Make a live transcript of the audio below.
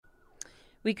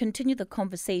We continue the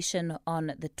conversation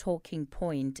on the talking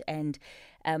point, and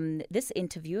this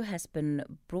interview has been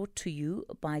brought to you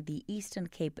by the Eastern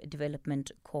Cape Development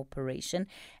Corporation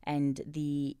and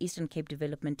the Eastern Cape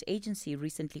Development Agency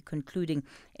recently concluding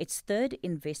its third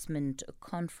investment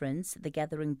conference. The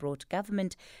gathering brought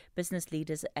government, business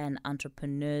leaders and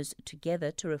entrepreneurs together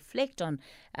to reflect on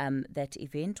that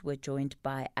event. We're joined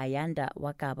by Ayanda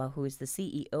Wakaba, who is the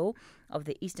CEO of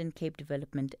the Eastern Cape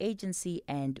Development Agency,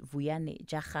 and Vuyani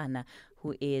Jarana,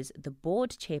 who is the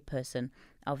board chairperson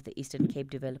of the Eastern Cape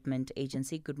Development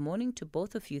Agency. Good morning to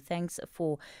both of you. Thanks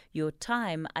for your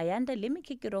time. Ayanda, let me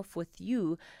kick it off with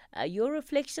you. Your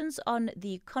reflections on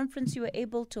the conference you were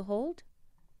able to hold?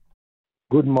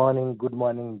 Good morning. Good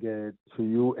morning to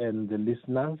you and the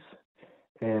listeners.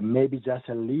 Maybe just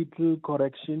a little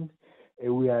correction.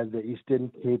 We are the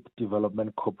Eastern Cape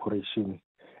Development Corporation.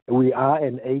 We are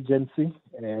an agency,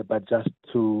 but just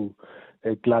to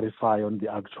clarify on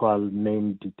the actual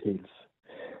name details.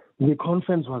 The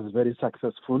conference was very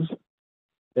successful.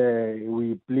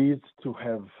 We're pleased to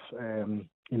have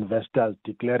investors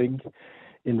declaring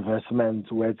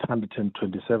investments worth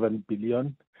 127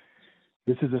 billion.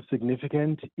 This is a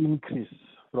significant increase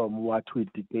from what we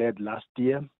declared last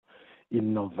year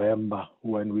in November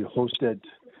when we hosted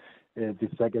the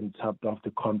second chapter of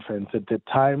the conference. At the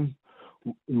time,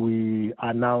 we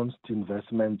announced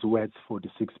investments worth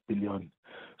 46 billion.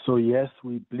 So yes,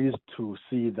 we're pleased to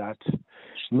see that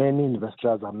many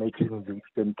investors are making the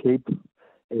Eastern Cape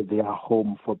their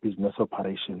home for business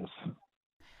operations.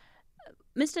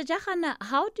 Mr. Jarana,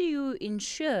 how do you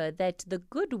ensure that the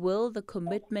goodwill, the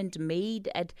commitment made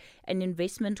at an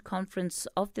investment conference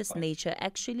of this nature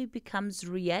actually becomes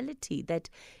reality, that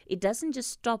it doesn't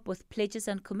just stop with pledges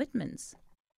and commitments?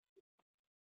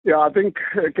 Yeah, I think,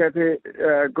 Kathy,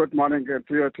 good morning to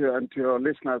you and to your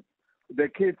listeners. The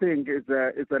key thing is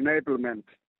enablement,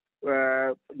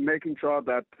 making sure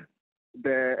that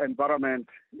the environment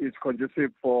is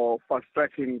conducive for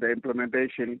fast-tracking the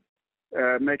implementation,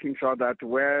 making sure that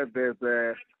where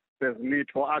there's need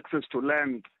for access to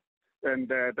land and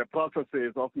the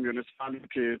processes of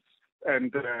municipalities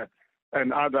and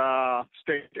other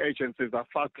state agencies are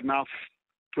fast enough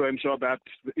to ensure that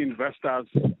investors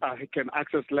can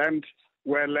access land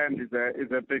where land is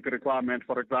a big requirement,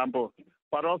 for example.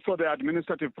 But also the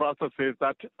administrative processes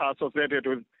that are associated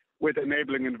with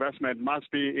enabling investment must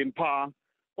be in par.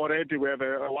 Already we have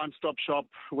a one-stop shop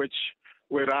which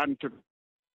we run to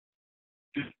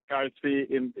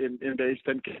in the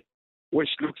Eastern Cape, which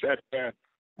looks at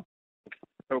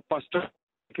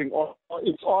fast-tracking.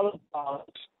 It's all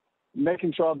about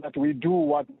making sure that we do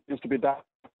what needs to be done.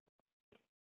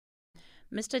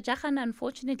 Mr. Jarana,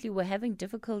 unfortunately, we're having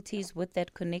difficulties with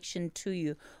that connection to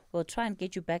you. We'll try and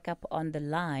get you back up on the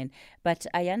line. But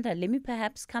Ayanda, let me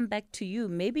perhaps come back to you.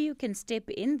 Maybe you can step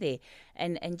in there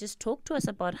and just talk to us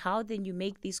about how then you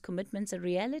make these commitments a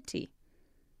reality.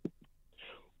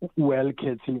 Well,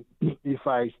 Kathy, if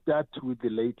I start with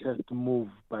the latest move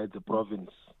by the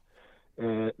province,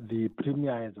 the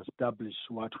Premier has established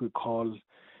what we call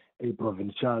a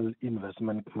Provincial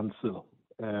Investment Council.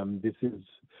 This is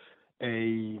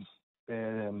a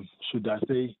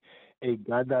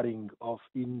gathering of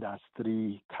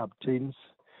industry captains,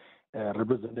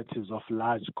 representatives of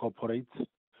large corporates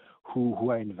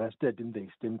who are invested in the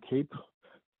Eastern Cape,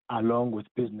 along with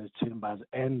business chambers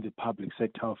and the public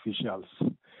sector officials.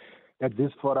 At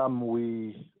this forum,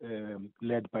 we,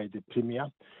 led by the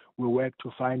Premier, we work to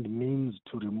find means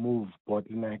to remove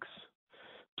bottlenecks,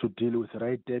 to deal with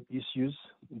red tape issues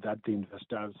that the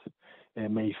investors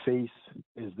may face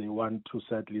as they want to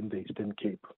settle in the Eastern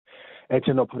Cape. At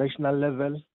an operational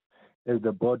level, as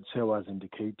the board chair was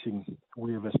indicating,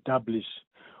 we have established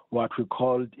what we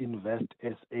called Invest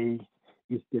SA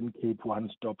Eastern Cape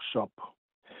One-Stop Shop.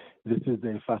 This is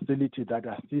a facility that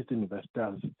assists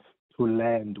investors to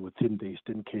land within the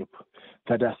Eastern Cape,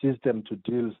 that assists them to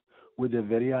deal with the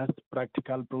various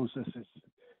practical processes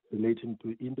relating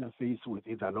to interface with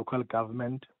either local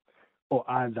government or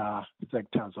other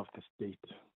sectors of the state.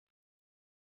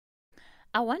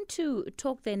 I want to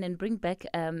talk then and bring back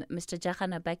Mr.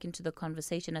 Jarana back into the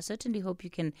conversation. I certainly hope you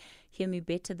can hear me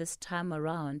better this time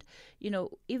around. You know,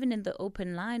 even in the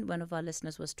open line, one of our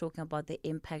listeners was talking about the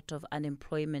impact of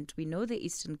unemployment. We know the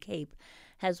Eastern Cape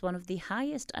has one of the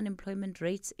highest unemployment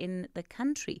rates in the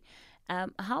country.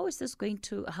 How is this going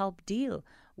to help deal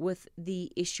with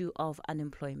the issue of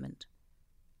unemployment?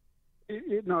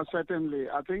 No, certainly.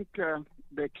 I think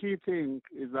the key thing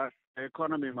is that the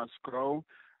economy must grow.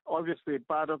 Obviously,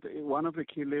 one of the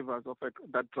key levers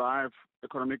that drive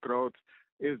economic growth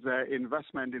is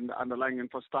investment in the underlying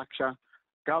infrastructure.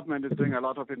 government is doing a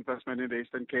lot of investment in the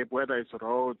Eastern Cape, whether it's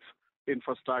roads,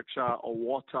 infrastructure, or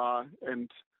water, and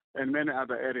many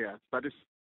other areas. But it's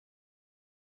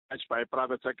matched by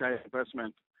private sector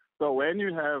investment. So when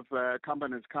you have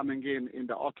companies coming in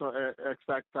the auto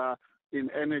sector, in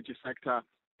energy sector,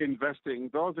 investing,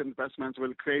 those investments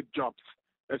will create jobs,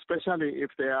 especially if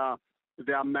they are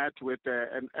met with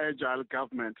an agile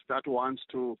government that wants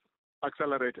to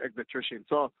accelerate execution.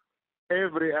 So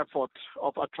every effort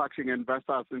of attracting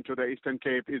investors into the Eastern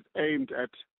Cape is aimed at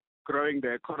growing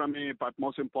the economy, but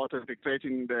most importantly,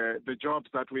 creating the jobs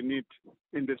that we need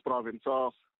in this province.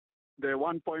 So the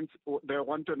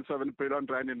 1.7 billion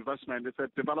rand investment is a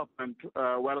development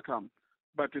welcome,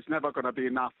 but it's never going to be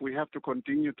enough. We have to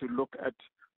continue to look at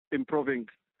improving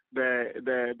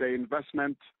the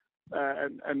investment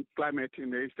and climate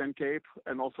in the Eastern Cape,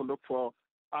 and also look for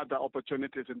other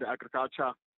opportunities in the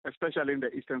agriculture, especially in the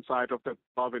eastern side of the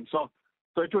province. So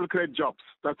it will create jobs.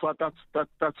 That's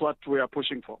what we are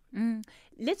pushing for.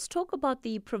 Let's talk about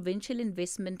the Provincial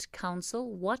Investment Council.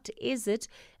 What is it,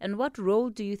 and what role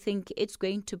do you think it's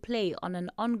going to play on an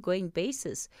ongoing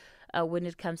basis when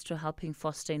it comes to helping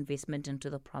foster investment into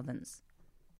the province?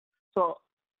 So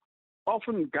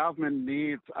often government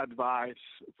needs advice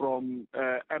from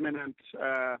eminent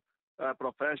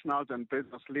professionals and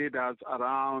business leaders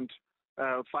around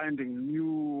finding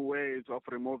new ways of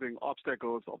removing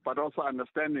obstacles, but also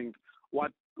understanding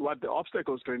what the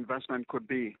obstacles to investment could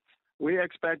be. We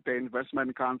expect the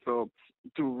Investment Council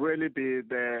to really be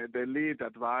the lead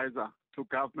advisor to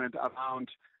government around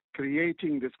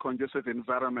creating this conducive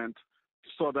environment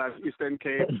so that Eastern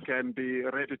Cape can be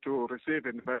ready to receive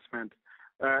investment.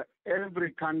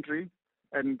 Every country,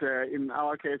 and in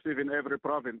our case, even every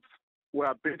province, we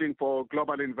are bidding for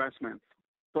global investments.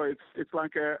 So it's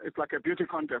like a beauty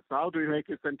contest. How do you make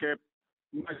Eastern Cape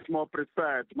much more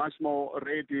prepared, much more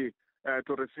ready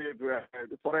to receive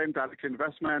foreign direct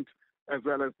investment as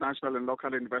well as national and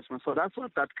local investment? So that's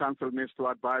what that council needs to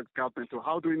advise government to.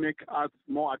 How do we make us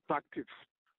more attractive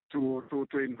to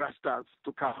investors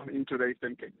to come into the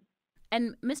Eastern Cape?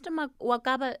 And Mr.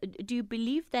 Wakaba, do you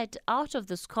believe that out of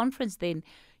this conference then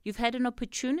you've had an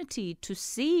opportunity to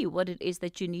see what it is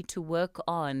that you need to work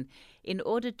on in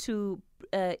order to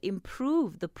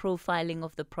improve the profiling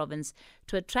of the province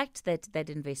to attract that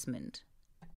investment?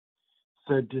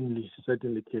 Certainly,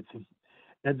 Kathy.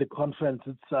 At the conference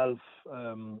itself,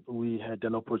 we had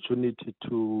an opportunity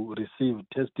to receive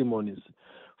testimonies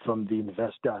from the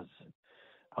investors.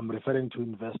 I'm referring to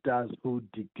investors who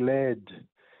declared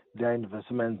their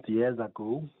investments years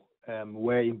ago,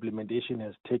 where implementation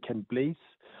has taken place,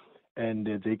 and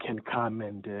they can come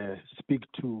and speak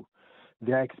to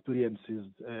their experiences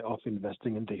of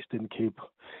investing in the Eastern Cape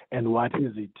and what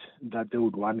is it that they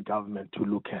would want government to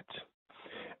look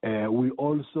at. We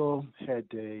also had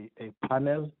a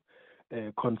panel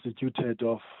constituted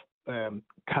of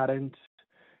current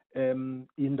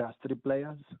industry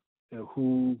players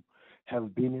who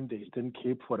have been in the Eastern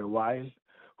Cape for a while,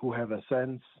 who have a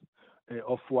sense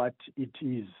of what it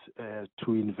is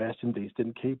to invest in the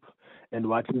Eastern Cape and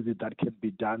what is it that can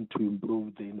be done to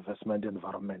improve the investment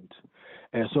environment.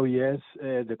 So yes,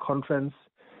 the conference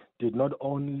did not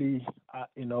only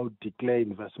declare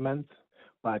investments,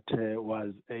 but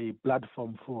was a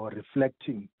platform for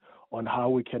reflecting on how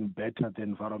we can better the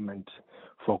environment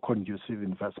for conducive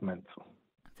investment.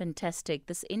 Fantastic.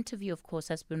 This interview, of course,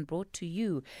 has been brought to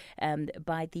you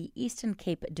by the Eastern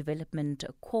Cape Development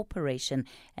Corporation,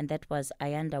 and that was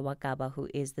Ayanda Wakaba, who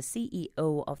is the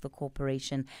CEO of the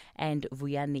corporation, and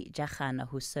Vuyani Jarana,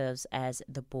 who serves as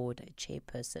the board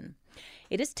chairperson.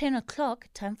 It is 10 o'clock,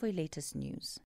 time for your latest news.